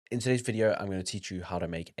In today's video, I'm going to teach you how to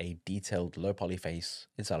make a detailed low poly face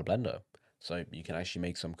inside of Blender. So you can actually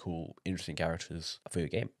make some cool, interesting characters for your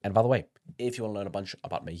game. And by the way, if you want to learn a bunch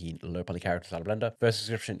about making low poly characters out of Blender, first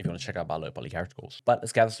description if you want to check out my low poly character course. But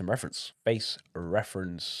let's gather some reference. Face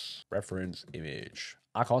reference image.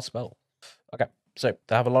 I can't spell. Okay. So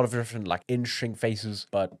they have a lot of different like interesting faces,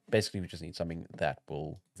 but basically we just need something that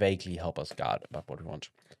will vaguely help us guide about what we want.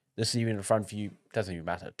 This is even in front view, doesn't even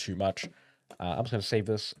matter too much. I'm just going to save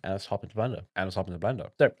this and let's hop into Blender.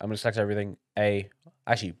 So I'm going to select everything.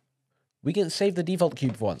 Actually, we can save the default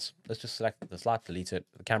cube for once. Let's just select the slot, delete it,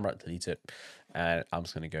 the camera, delete it. And I'm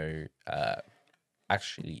just going to go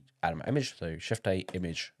actually add my image. So Shift A,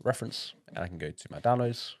 image, reference. And I can go to my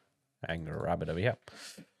downloads and grab it over here.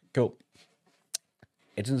 Cool.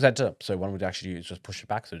 It's in the center. So what I'm going to actually do is just push it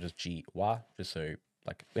back. So just GY, just so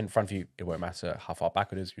like in front view, it won't matter how far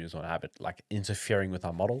back it is. We just want to have it like interfering with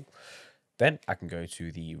our model. Then I can go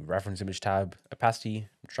to the reference image tab, opacity,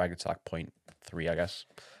 drag it to like 0.3, I guess.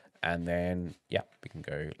 And then, yeah, we can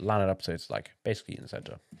go line it up so it's like basically in the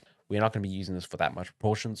center. We're not going to be using this for that much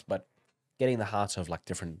proportions, but getting the heart of like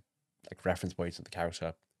different like reference points of the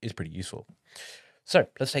character is pretty useful. So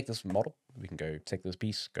let's take this model. We can go take this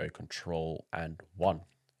piece, go Control and 1.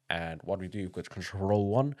 And what we do with Control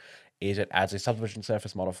 1 is it adds a subdivision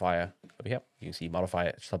surface modifier over here. You can see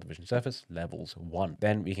modifier subdivision surface levels 1.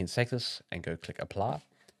 Then we can take this and go click apply.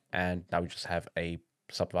 And now we just have a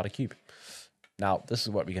subdivided cube. Now this is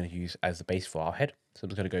what we're going to use as the base for our head. So I'm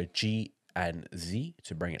just going to go G and Z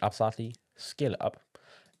to bring it up slightly, scale it up.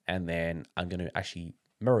 And then I'm going to actually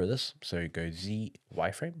mirror this. So go Z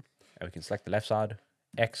wireframe. And we can select the left side,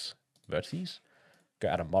 X vertices, go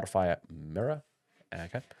add a modifier mirror.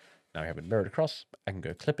 Okay, now we have it mirrored across. I can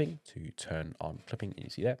go clipping to turn on clipping, and you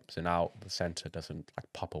see that. So now the center doesn't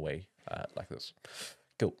like pop away like this.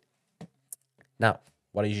 Cool. Now,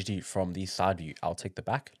 what I usually do from the side view, I'll take the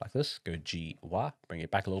back like this, go G, Y, bring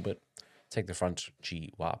it back a little bit, take the front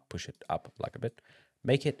G, Y, push it up like a bit,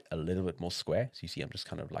 make it a little bit more square. So you see I'm just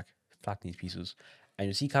kind of like flattening these pieces, and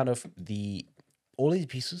you see kind of all these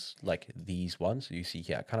pieces, like these ones, you see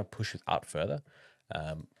here, kind of pushes out further.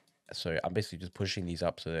 So I'm basically just pushing these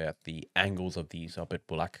up so that the angles of these are a bit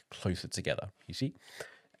more like closer together, you see?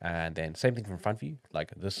 And then same thing from front view,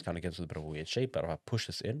 like this kind of gives it a bit of a weird shape, but if I push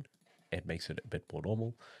this in, it makes it a bit more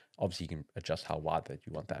normal. Obviously, you can adjust how wide that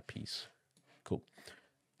you want that piece. Cool.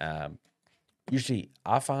 Usually,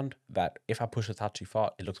 I find that if I push this out too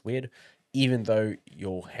far, it looks weird, even though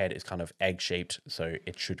your head is kind of egg-shaped, so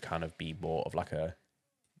it should kind of be more of like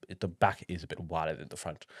the back is a bit wider than the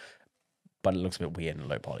front, but it looks a bit weird in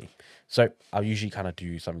low poly. So I'll usually kind of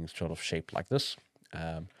do something sort of shaped like this.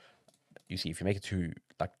 You see, if you make it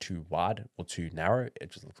too wide or too narrow, it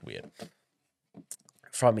just looks weird.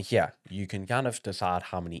 From here, you can kind of decide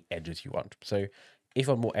how many edges you want. So if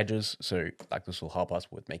you want more edges, so like this will help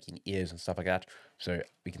us with making ears and stuff like that. So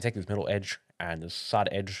we can take this middle edge and this side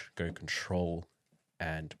edge, go Control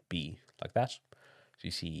and B like that. So you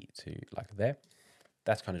see to like there.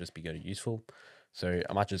 That's kind of just be good and useful. So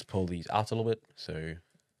I might just pull these out a little bit. So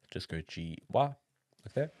just go G, Y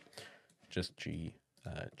like that. Just G,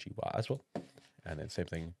 G, Y as well. And then same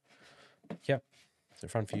thing here. So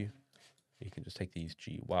front view, you can just take these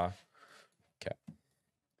G, Y. Okay.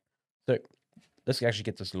 So let's actually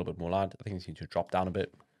get this a little bit more lined. I think it's going to drop down a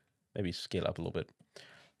bit, maybe scale up a little bit.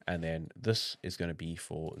 And then this is going to be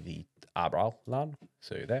for the eyebrow line.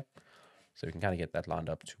 So there. So we can kind of get that lined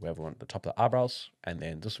up to wherever we want the top of the eyebrows. And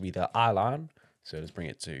then this will be the eye line. So let's bring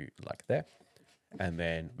it to like there. And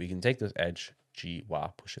then we can take this edge, G, Y,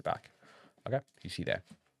 push it back. Okay, you see there.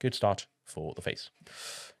 Good start for the face.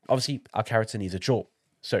 Obviously, our character needs a jaw.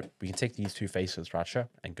 So we can take these two faces right here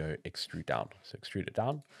and go extrude down. So extrude it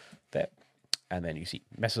down there. And then you see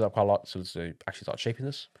messes up quite a lot. So let's actually start shaping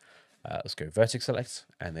this. Let's go vertex select.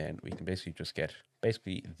 And then we can basically just get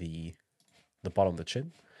basically the bottom of the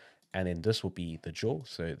chin. And then this will be the jaw.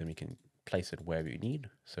 So then we can place it where we need.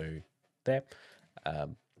 So there.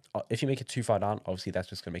 If you make it too far down, obviously that's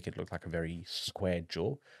just going to make it look like a very square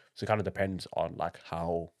jaw. So it kind of depends on like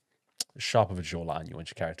how sharp of a jawline you want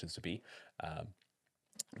your characters to be.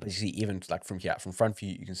 But you see, even like from here, from front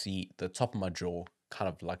view, you can see the top of my jaw kind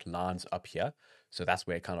of like lines up here. So that's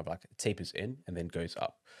where it kind of like tapers in and then goes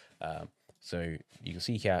up. So you can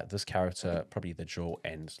see here, this character, probably the jaw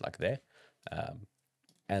ends like there.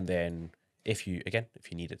 And then if you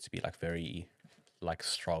need it to be like very like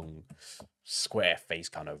strong square face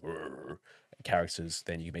kind of characters,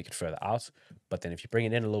 then you make it further out. But then if you bring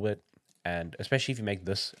it in a little bit, and especially if you make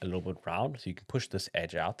this a little bit round, so you can push this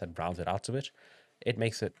edge out and round it out a bit, it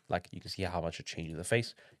makes it like you can see how much it changes the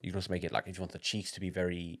face. You can also make it like if you want the cheeks to be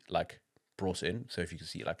very like brought in. So if you can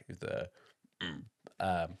see like the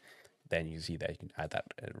um, then you can see there you can add that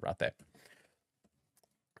right there.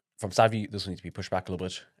 From side view, this will need to be pushed back a little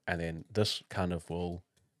bit, and then this kind of will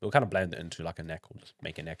kind of blend it into like a neck, or just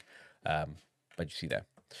make a neck. But you see there,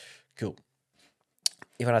 cool.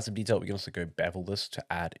 If I add some detail, we can also go bevel this to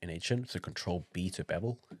add in a chin. So Control B to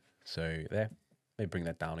bevel. So there, maybe bring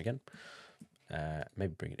that down again.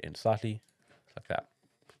 Maybe bring it in slightly, like that.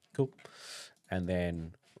 Cool. And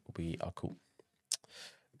then we are cool.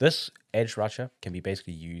 This edge right here can be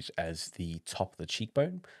basically used as the top of the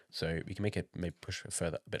cheekbone. So we can make it, maybe push it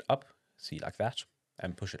further a bit up, see like that,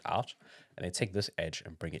 and push it out. And then take this edge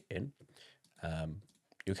and bring it in.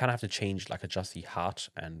 You kind of have to change, like adjust the heart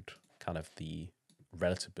and kind of the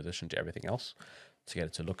relative position to everything else to get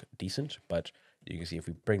it to look decent. But you can see if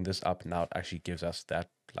we bring this up now, it actually gives us that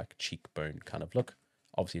like cheekbone kind of look.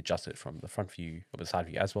 Obviously adjust it from the front view or the side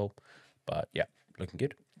view as well. But yeah, looking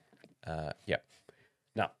good. Yeah.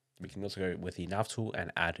 Now we can also go with the nav tool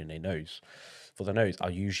and add in a nose. For the nose,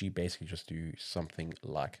 I'll usually basically just do something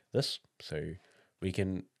like this. So we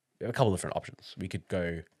can have a couple different options. We could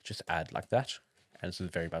go just add like that. And this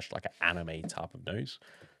is very much like an anime type of nose.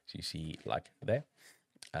 So you see like there.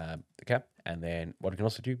 Okay. And then what we can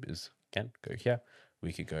also do is, again, go here.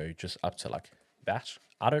 We could go just up to like that.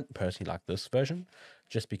 I don't personally like this version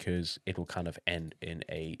just because it will kind of end in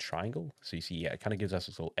a triangle. So you see, yeah, it kind of gives us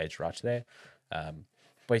this little edge right there.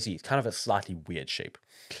 But you see, it's kind of a slightly weird shape.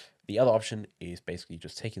 The other option is basically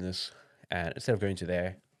just taking this and instead of going to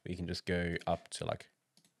there, we can just go up to like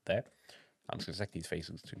there. I'm just going to select these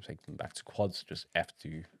faces to take them back to quads, just F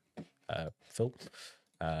to fill.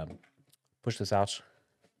 Push this out.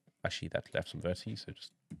 Actually, that left some vertices, so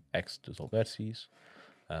just X does all vertices.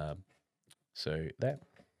 So there.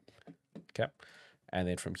 Okay. And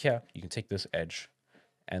then from here, you can take this edge,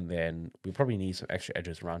 and then we probably need some extra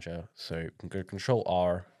edges around here. So we can go Control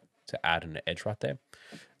R to add an edge right there.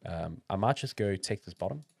 I might just go take this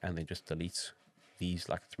bottom and then just delete these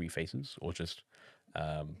like 3 faces, or just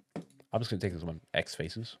I'm just going to take this one X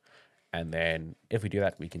faces. And then if we do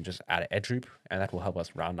that, we can just add an edge loop, and that will help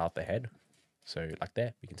us round out the head. So like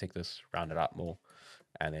there, we can take this, round it out more.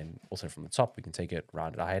 And then also from the top, we can take it,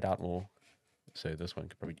 round our head out more. So this one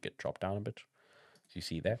could probably get dropped down a bit. So you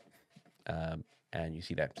see there. And you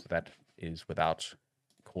see that. So that is without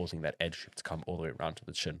causing that edge to come all the way around to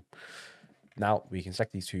the chin. Now we can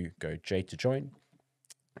select these two, go J to join.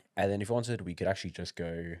 And then if we wanted, we could actually just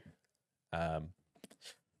go,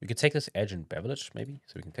 we could take this edge and bevel it maybe.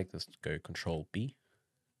 So we can take this, go Control B,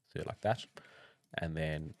 so like that. And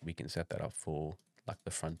then we can set that up for like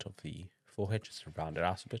the front of the forehead, just to round it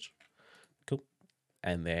out a bit. Cool.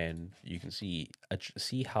 And then you can see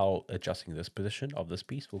how adjusting this position of this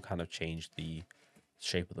piece will kind of change the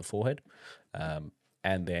shape of the forehead.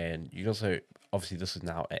 And then you can also, obviously this is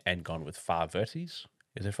now an end gone with 5 vertices.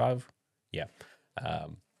 Is it 5? Yeah.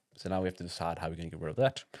 So now we have to decide how we're going to get rid of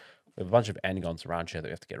that. We have a bunch of n-gons around here that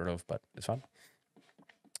we have to get rid of, but it's fine.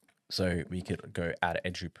 So we could go add an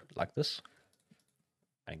edge loop like this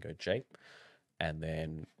and go J. And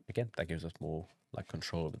then again, that gives us more like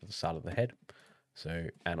control over the side of the head. So,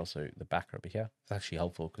 and also the back over here. It's actually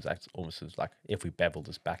helpful because that's almost as like if we bevel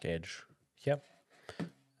this back edge here,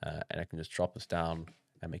 and I can just drop this down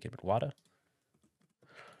and make it a bit wider.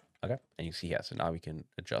 Okay, and you see here, so now we can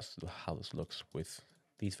adjust how this looks with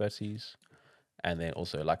these vertices, and then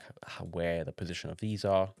also like where the position of these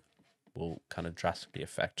are will kind of drastically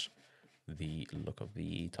affect the look of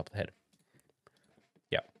the top of the head.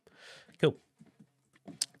 Yeah, cool.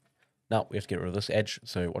 Now we have to get rid of this edge.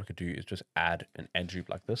 So what I could do is just add an edge loop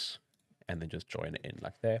like this, and then just join it in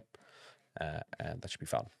like there, and that should be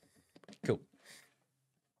fine. Cool.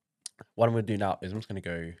 What I'm going to do now is I'm just going to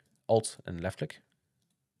go Alt and left click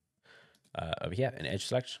over here and edge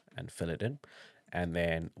select and fill it in. And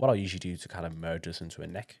then what I'll usually do to kind of merge this into a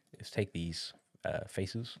neck is take these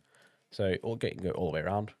faces. So go all the way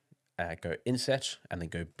around, go inset, and then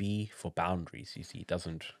go B for boundaries. You see it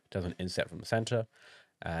doesn't inset from the center.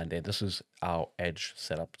 And then this is our edge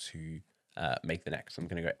set up to make the neck. So I'm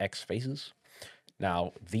going to go X faces.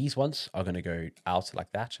 Now these ones are going to go out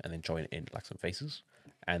like that and then join in like some faces.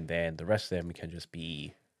 And then the rest of them can just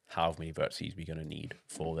be however many vertices we're going to need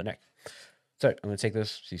for the neck. So I'm going to take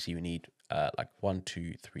this. So you see we need like 1,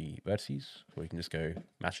 2, 3 vertices. So we can just go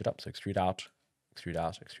match it up. So extrude out, extrude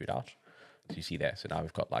out, extrude out. So you see there. So now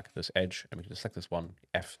we've got like this edge, and we can just select this one,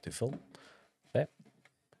 F to fill. There.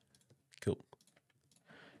 Cool.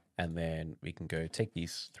 And then we can go take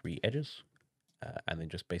these 3 edges and then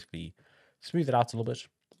just basically smooth it out a little bit.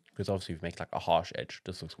 because obviously if you make like a harsh edge,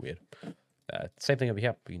 this looks weird. Same thing over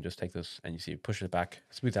here. We can just take this and you see it pushes it back,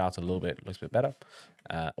 smooth it out a little bit, looks a bit better.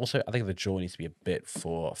 Also, I think the jaw needs to be a bit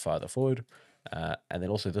further forward. And then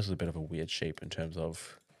also this is a bit of a weird shape in terms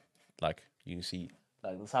of like you can see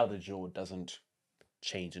like the side of the jaw doesn't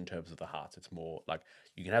change in terms of the heart. It's more like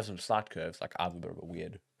you can have some slight curves, like I have a bit of a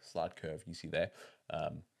weird slight curve you see there.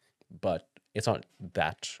 But it's not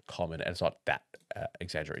that common and it's not that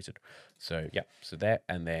exaggerated. So yeah, so there,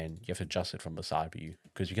 and then you have to adjust it from the side view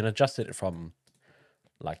because you can adjust it from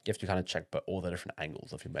like you have to kind of check but all the different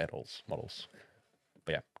angles of your models.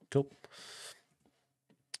 But yeah, cool.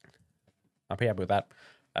 I'm pretty happy with that.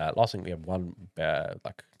 Last thing, we have one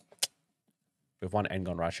with one end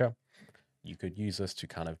gun right here. You could use this to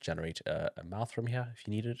kind of generate a mouth from here if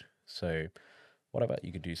you needed. So whatever,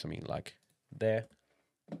 you could do something like there.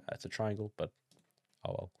 It's a triangle, but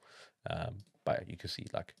oh well. But you can see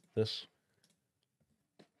like this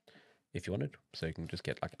if you wanted. So you can just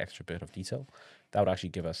get like extra bit of detail. That would actually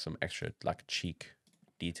give us some extra like cheek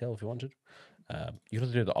detail if you wanted. You can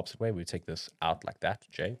also do it the opposite way. We take this out like that,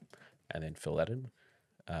 J, and then fill that in.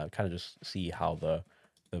 Kind of just see how the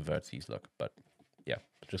vertices look. But yeah,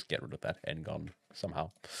 just get rid of that end gun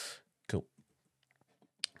somehow. Cool.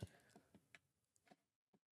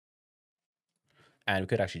 And we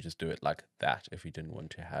could actually just do it like that if we didn't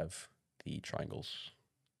want to have the triangles.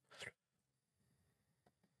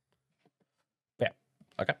 Yeah,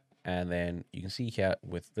 okay. And then you can see here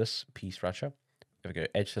with this piece right here, if we go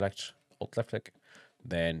edge select, alt left click,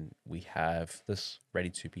 then we have this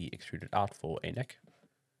ready to be extruded out for a neck.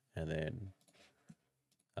 And then,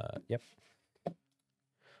 yep.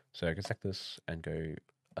 So I can select this and go, you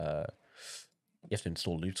have to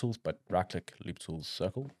install loop tools, but right click loop tools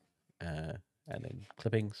circle, and then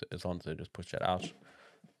clipping is on, so just push that out,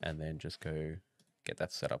 and then just go get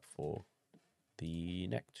that set up for the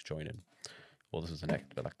neck to join in. Well, this is the neck,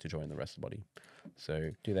 but like to join the rest of the body.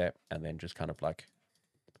 So do that, and then just kind of like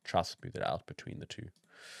try to smooth it out between the two.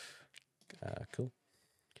 Cool.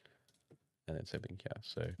 And then same thing here.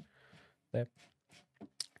 So there.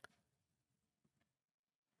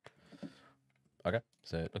 Okay,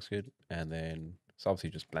 so it looks good. And then it's obviously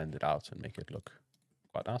just blend it out and make it look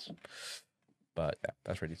quite nice. But yeah,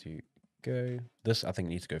 that's ready to go. This I think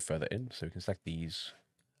needs to go further in. So we can select these.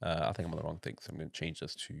 I think I'm on the wrong thing. So I'm going to change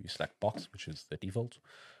this to select box, which is the default,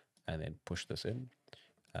 and then push this in.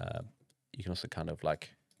 You can also kind of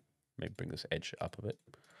like maybe bring this edge up a bit.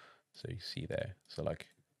 So you see there. So like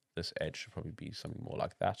this edge should probably be something more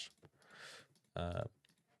like that.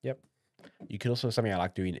 Yep. You can also, something I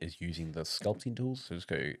like doing is using the sculpting tools. So just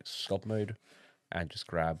go sculpt mode and just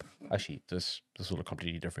grab, actually this will look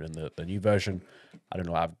completely different in the new version. I don't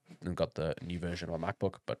know, I haven't got the new version on my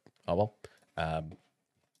MacBook, but oh well.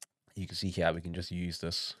 You can see here, we can just use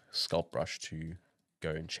this sculpt brush to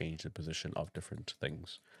go and change the position of different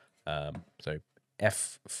things. So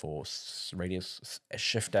F for radius,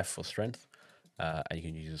 Shift F for strength, and you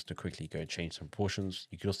can use this to quickly go and change some proportions.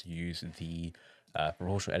 You could also use the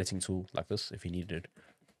proportional editing tool like this if you needed,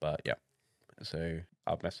 but yeah. So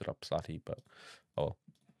I've messed it up slightly, but oh,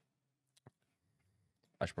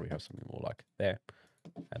 I should probably have something more like there,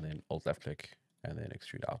 and then alt left click, and then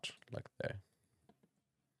extrude out like there.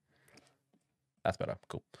 That's better,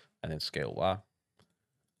 cool. And then scale Y,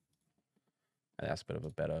 and that's a bit of a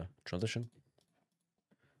better transition.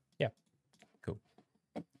 Yeah, cool.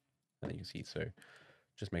 And then you can see, so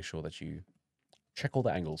just make sure that you check all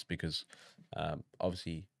the angles because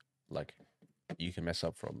obviously, like, you can mess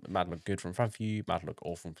up from, it might look good from front view, might look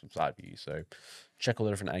awful from side view. So check all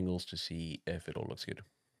the different angles to see if it all looks good.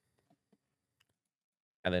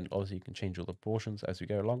 And then obviously you can change all the proportions as we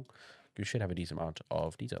go along. You should have a decent amount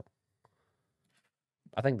of detail.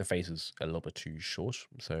 I think the face is a little bit too short,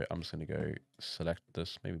 so I'm just going to go select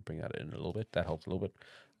this, maybe bring that in a little bit. That helps a little bit.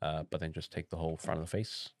 But then just take the whole front of the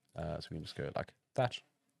face. So we can just go like that.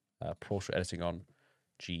 Proportional editing on,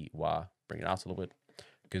 G, Y, bring it out a little bit.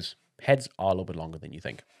 Because heads are a little bit longer than you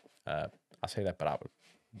think. I say that, but I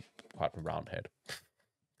would quite a round head.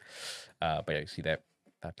 But yeah, you see that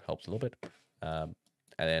helps a little bit. And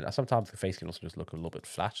then sometimes the face can also just look a little bit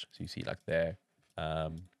flat. So you see like there.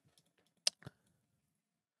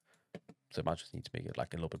 So it might just need to make it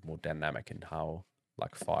like a little bit more dynamic in how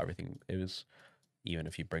like far everything is, even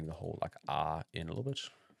if you bring the whole like R in a little bit.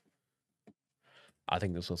 I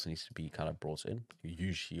think this also needs to be kind of brought in.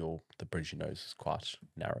 Usually the bridge of your nose is quite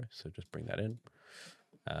narrow, so just bring that in.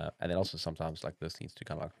 And then also sometimes like this needs to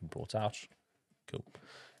kind of like be brought out. Cool.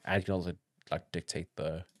 And you can also like dictate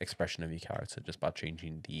the expression of your character just by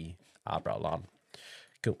changing the eyebrow line.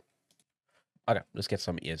 Cool. Okay, let's get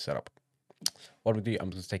some ears set up. what we do,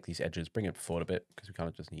 I'm just take these edges, bring it forward a bit, because we kind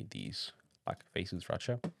of just need these like faces right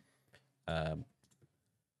here.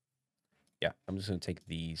 Yeah, I'm just going to take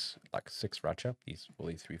these like 6 right here, all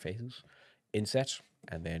these 3 faces, inset,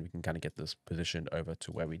 and then we can kind of get this positioned over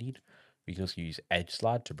to where we need. We can also use edge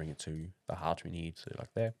slide to bring it to the height we need, so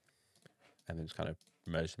like there, and then just kind of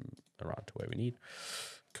merge them around to where we need.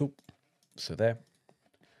 Cool. So there.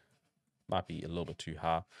 Might be a little bit too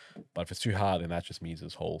hard, but if it's too hard, then that just means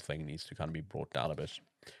this whole thing needs to kind of be brought down a bit,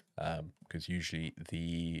 because usually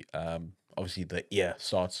the obviously the ear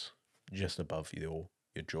starts just above your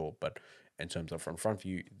jaw, but in terms of from front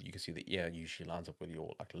view, you can see the ear usually lines up with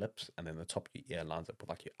your like lips, and then the top of your ear lines up with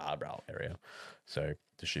like your eyebrow area. So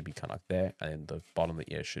this should be kind of like there, and then the bottom of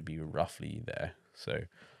the ear should be roughly there. So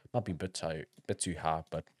might be a bit too hard,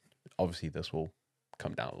 but obviously this will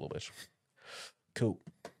come down a little bit. Cool.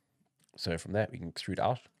 So from there, we can extrude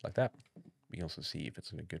out like that. We can also see if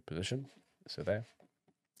it's in a good position. So there.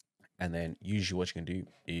 And then usually what you can do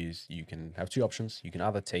is you can have 2 options. You can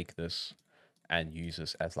either take this and use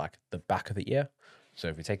this as like the back of the ear. So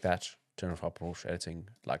if we take that, turn off our proportion editing,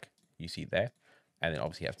 like you see there, and then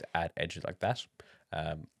obviously you have to add edges like that.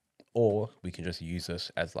 Or we can just use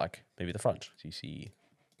this as like maybe the front. So you see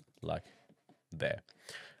like there.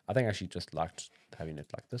 I think I actually just liked having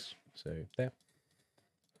it like this. So there.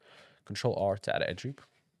 Control R to add an edge loop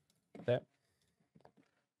there,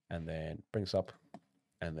 and then bring us up,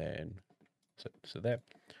 and then so there.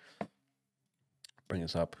 Bring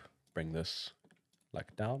us up, bring this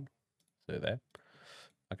like down, so there.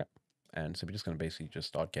 Okay, and so we're just going to basically just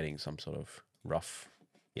start getting some sort of rough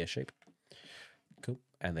ear shape. Cool,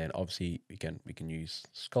 and then obviously we can use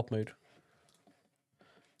sculpt mode.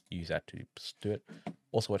 Use that to do it.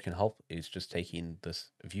 Also, what can help is just taking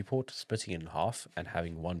this viewport, splitting it in half, and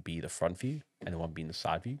having one be the front view and one being the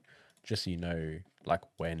side view, just so you know like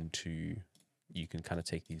when to. You can kind of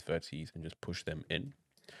take these vertices and just push them in.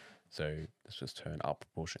 So let's just turn our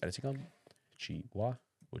proportion editing on, GY or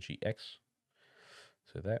GX.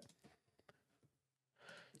 So there.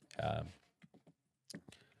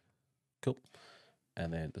 Cool.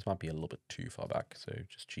 And then this might be a little bit too far back, so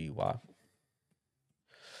just GY.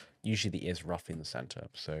 Usually the ear is rough in the center,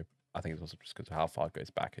 so I think it's also just because of how far it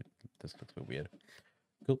goes back. This looks a bit weird.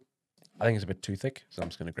 Cool. I think it's a bit too thick, so I'm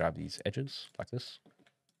just going to grab these edges like this,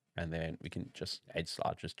 and then we can just edge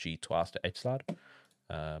slide, just G twice to edge slide.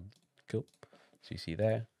 Cool. So you see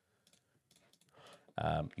there.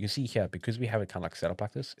 You can see here, because we have it kind of like set up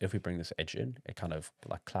like this, if we bring this edge in, it kind of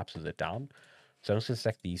like collapses it down. So I'm just going to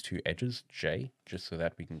select these 2 edges, J, just so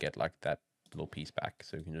that we can get like that little piece back.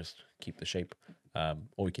 So we can just keep the shape,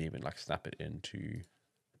 or we can even like snap it into,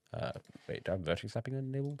 wait, do I have vertex snapping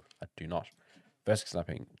enabled? I do not. Vertex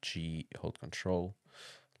snapping, G, hold control,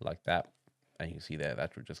 like that. And you can see there,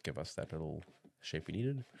 that would just give us that little shape we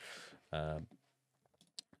needed.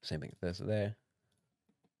 Same thing, there's there.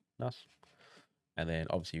 Nice. And then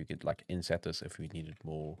obviously we could like inset this if we needed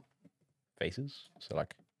more faces. So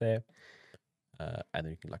like there. And then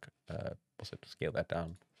you can like also scale that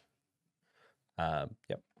down.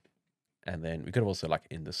 Yep. And then we could also like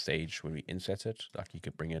in the stage when we inset it, like you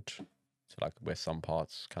could bring it to like where some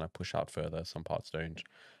parts kind of push out further, some parts don't,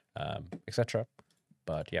 etc.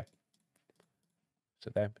 But yeah. So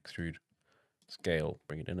there, extrude, scale,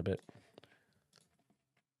 bring it in a bit.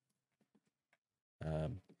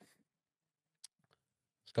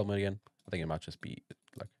 Scale mode again. I think it might just be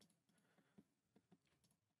like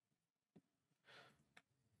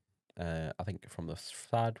I think from the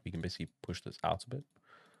side we can basically push this out a bit.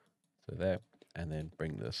 So there, and then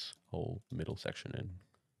bring this whole middle section in.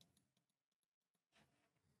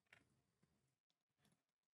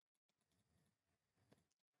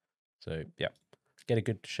 So yeah, get a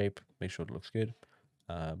good shape, make sure it looks good.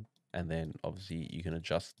 And then obviously you can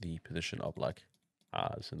adjust the position of like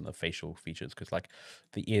eyes and the facial features, because like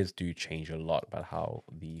the ears do change a lot about how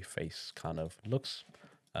the face kind of looks.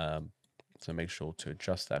 So make sure to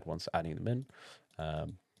adjust that once adding them in.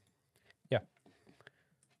 Yeah.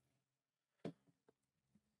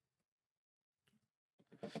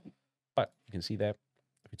 But you can see there,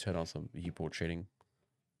 if we turn on some viewport shading,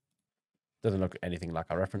 doesn't look anything like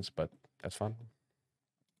our reference, but that's fine.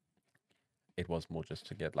 It was more just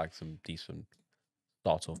to get like some decent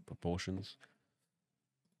start of proportions.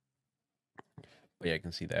 But yeah, you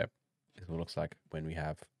can see there is what it looks like when we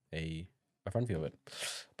have a front view of it.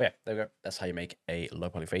 But yeah, there we go. That's how you make a low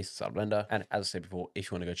poly face inside Blender. And as I said before,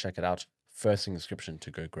 if you want to go check it out, first in the description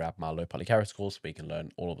to go grab my low poly character course where you can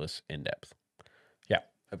learn all of this in depth. Yeah,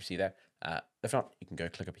 hope you see you there. If not, you can go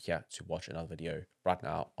click up here to watch another video right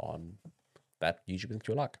now on that YouTube link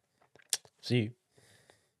you like. See you.